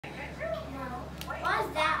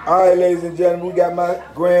All right, ladies and gentlemen, we got my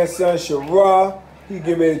grandson Shara. He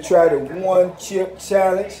getting ready to try the 1 chip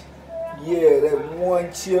challenge. Yeah, that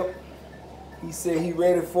 1 chip. He said he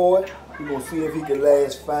ready for it. We're gonna see if he can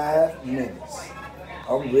last 5 minutes.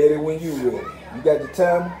 I'm ready when you ready. You got the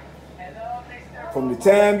timer? From the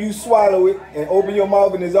time you swallow it and open your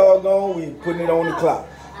mouth and it's all gone, we putting it on the clock.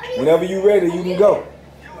 Whenever you ready, you can go.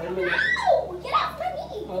 Wait a minute. Get off my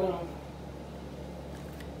knee. Hold on.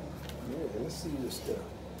 Yeah, let's see this stuff.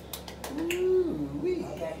 Ooh-wee.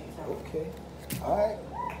 Okay. All right.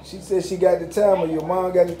 She said she got the timer. Your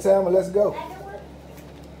mom got the timer. Let's go.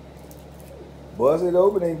 Buzz it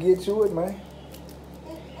open and get to it, man.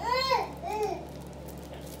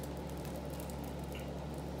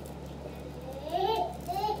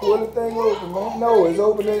 Pull the thing open, man. No, it's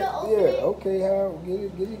open. Yeah. Okay, how? Get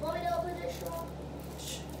it. Get it.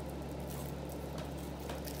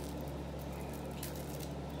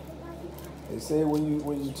 They say when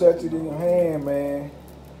you touch it in your hand, man.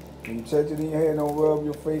 When you touch it in your hand, don't rub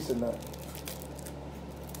your face or nothing.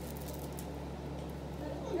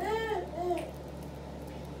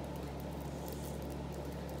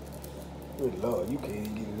 Good Lord, you can't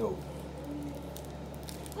even get it open.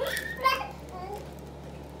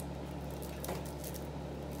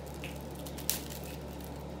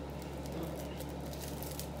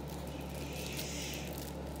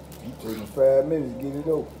 You taking 5 minutes to get it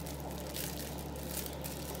open.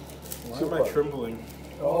 Why am I trembling?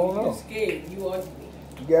 Oh no. You're scared. You ought to be.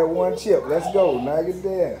 You got 1 chip. Let's go. Knock it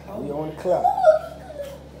down. We on the clock.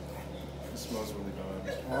 It smells really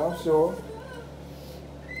bad. I'm sure.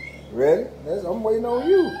 Ready? I'm waiting on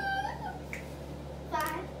you. 5,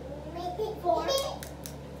 4,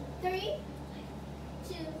 3,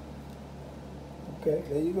 2. Okay,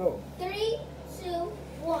 there you go. 3, 2,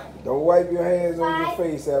 1. Don't wipe your hands on your 5,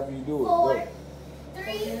 face after you do it. 4, Go.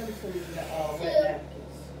 3, 2, Wet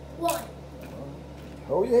 1.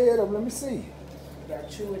 Hold your head up. Let me see. You got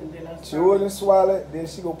to chew it and then I Chew it and swallow it. Then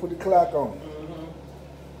she gonna put the clock on.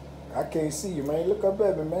 Mm-hmm. I can't see you, man. Look up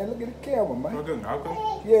at me, man. Look at the camera, man. Look at napkin.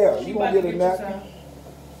 Yeah, She you about gonna to get a get you napkin. some.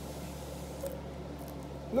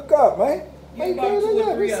 Look up, man. You Hey, about look 2 or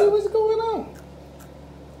up. 3 Let's see up. what's going on.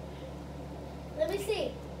 Let me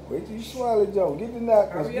see. Wait till you swallow it, Joe. Get the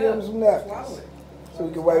napkins. Hurry Give him up. some napkins. Swallow it. So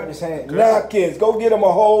he can wipe his hand. Good. Napkins. Go get him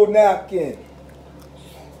a whole napkin.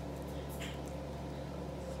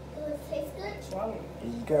 Does it taste good? Swallow it.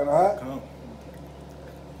 Is it kind of hot? Come.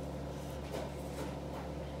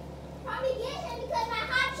 Probably get him because my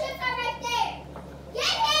hot chips are right there.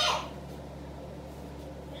 Get him!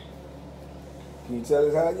 Can you tell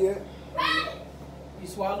it's hot yet? Run! You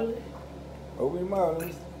swallowed it? Open your mouth. Let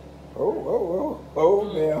me see.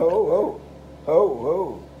 Oh, man.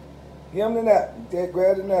 Oh. Give him the napkin.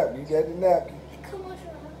 Grab the napkin. You got the napkin. Come on,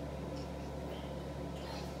 Shara.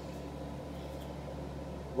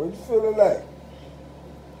 What you feeling like?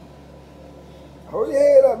 Hold your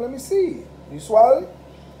head up. Let me see. You swallow it?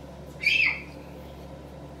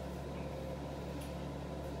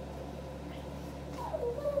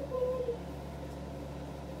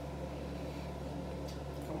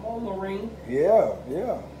 Come on, Marine. Yeah.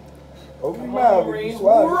 Open Come your on, mouth. Marine. You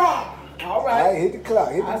swallow it. Hoorah! All All right, right. hit the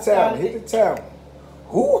clock. Hit the I timer. started Hit it. the timer.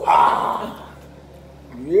 Hoo-ha!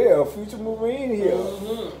 Yeah, future Marine here.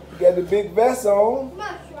 Mm-hmm. You got the big vest on. Come on,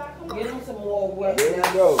 Shara. Come Get on. him some more wet. There you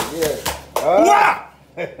go. Yeah.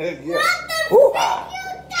 Yeah. Hoo-ha!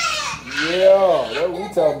 Yeah, that's what we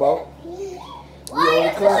talking about. We on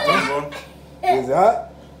the clock. Come on. Is it hot?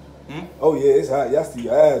 Hmm? Oh yeah, it's hot. Y'all see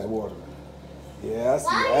your eyes watering. Yeah, I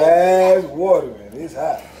see your eyes watering. It's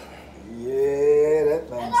hot. Yeah, that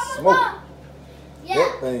thing's smoking. Yeah.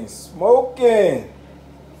 That thing's smoking.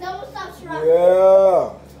 So what's up,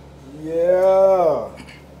 Shara? Yeah.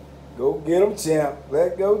 Go get him, champ.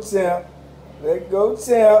 Let go, champ. Let go,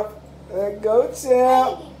 champ. Let go,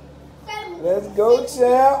 champ. Let's go,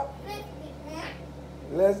 champ.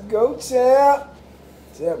 Let's go, champ.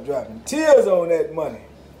 Champ dropping tears on that money.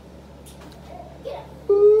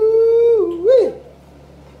 Ooh-wee.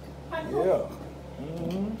 Yeah.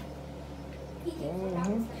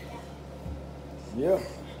 Yeah.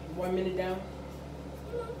 1 minute down.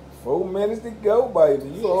 4 minutes to go, baby.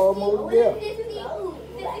 You almost there. 54.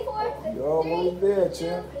 You almost there,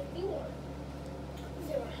 champ. You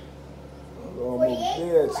almost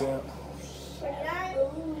there, champ.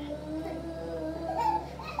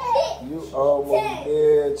 You almost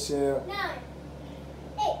there, champ. 9,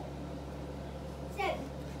 8, 7,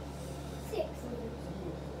 6,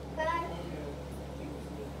 5.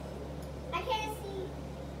 I can't see.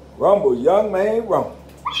 Rumble, young man, rumble.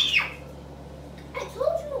 I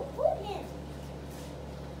told you to put him.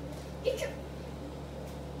 Get your.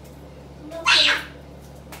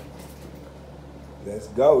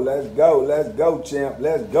 Let's go, let's go, let's go, champ.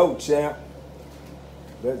 Let's go, champ.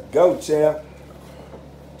 Let's go, champ.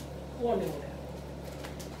 1 minute down.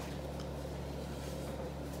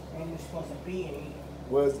 And you're supposed to be in here.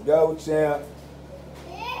 Let's go, champ.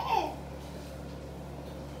 Yeah.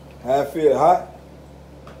 How I feel? Hot?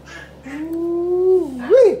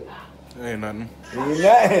 Ooh-wee. Ain't nothing. Ain't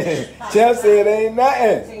nothing. Champ said ain't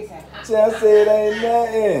nothing. Say something. Champ said ain't Go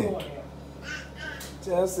nothing. on there.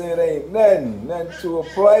 Champ said ain't nothing. Nothing to a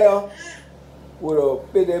player with a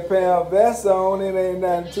 50-pound vest on. It ain't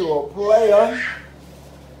nothing to a player.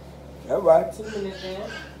 All right. 2 minutes down.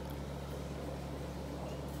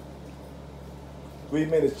 3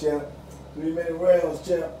 minutes, champ. 3-minute rounds,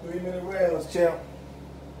 champ. 3-minute rounds, champ.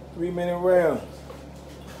 3-minute rounds.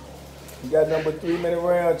 You got number 3-minute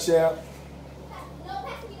round, champ.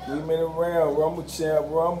 3-minute round. Rumble, champ.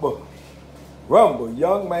 Rumble. Rumble.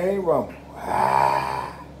 Young man, rumble.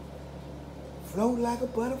 Ah. Float like a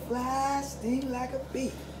butterfly. Sting like a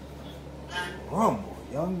bee. Rumble.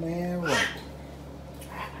 Young man, rumble.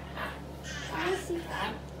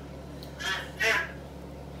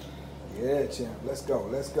 Yeah, champ. Let's go.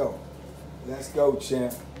 Let's go. Let's go,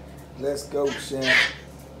 champ. Let's go, champ.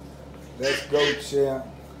 Let's go, champ.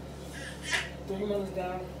 3 minutes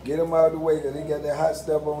down. Get him out of the way, because he got that hot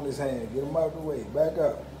stuff on his hand. Get him out of the way. Back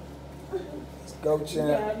up. Let's go, champ.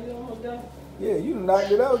 Yeah, you almost done. Yeah, you done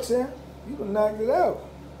knocked it out, champ. You done knocked it out.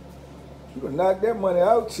 You done knocked that money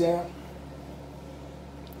out, champ.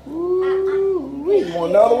 Ooh, you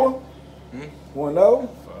want another one? Want another one?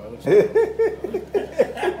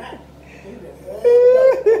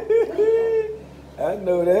 I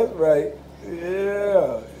know that's right.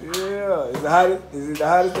 Yeah, yeah. Is it the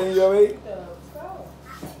hottest thing you ever ate?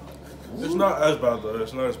 It's not as bad though.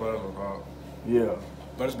 It's not as bad as I thought. Yeah.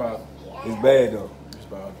 But it's bad. It's bad though. It's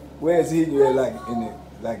bad. Where is he? You at, like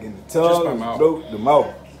in the tongue, my the mouth. throat, the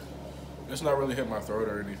mouth. It's not really hit my throat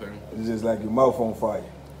or anything. It's just like your mouth on fire.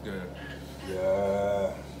 Yeah.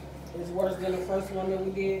 Yeah. It's worse than the first one that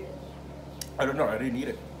we did. I don't know. I didn't eat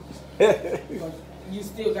it. But you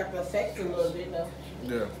still got the effects a little bit though.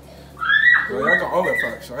 Yeah. Well, I got all that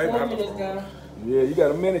facts. I ain't 4 had minutes no down. Yeah, you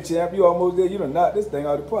got a minute, champ. You almost there. You done knocked this thing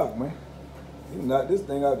out of the park, man. You knocked this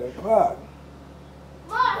thing out of the park.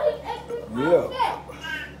 Yeah.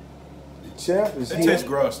 The champ is It here. tastes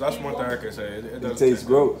gross. That's one thing I can say. It It doesn't tastes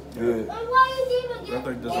gross. good. Yeah. I don't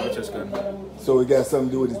think this one tastes good. So it got something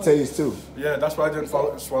to do with the taste too. Yeah, that's why I didn't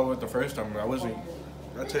swallow it the first time. I wasn't.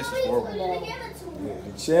 That tastes horrible. Yeah,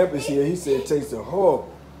 the champ is here. He said it tasted horrible.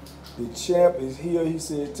 The champ is here. He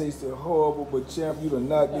said it tasted horrible. But champ, you done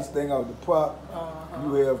knocked this thing out of the park.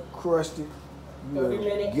 You have crushed it. You 30 have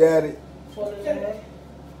minutes. got it. 29,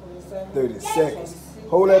 27, 30 seconds.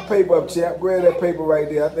 Hold that paper up, champ. Grab that paper right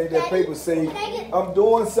there. I think that paper say I'm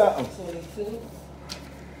doing something. 22,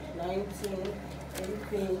 19,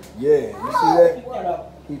 18. Yeah, you see that? What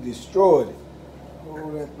up? He destroyed it.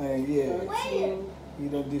 Hold that thing, yeah. 13, He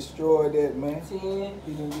done destroyed that, man. 10,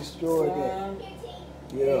 He done destroyed that. 9,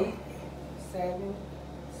 Yeah. 8, 7,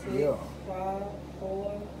 6, Yeah. 5,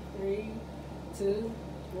 4, 3, 2,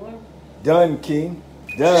 1. Done, King.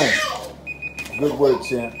 Done. Good work,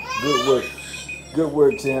 champ. Good work. Good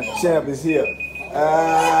work, champ. Champ is here.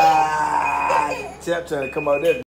 Ah, champ trying to come out there.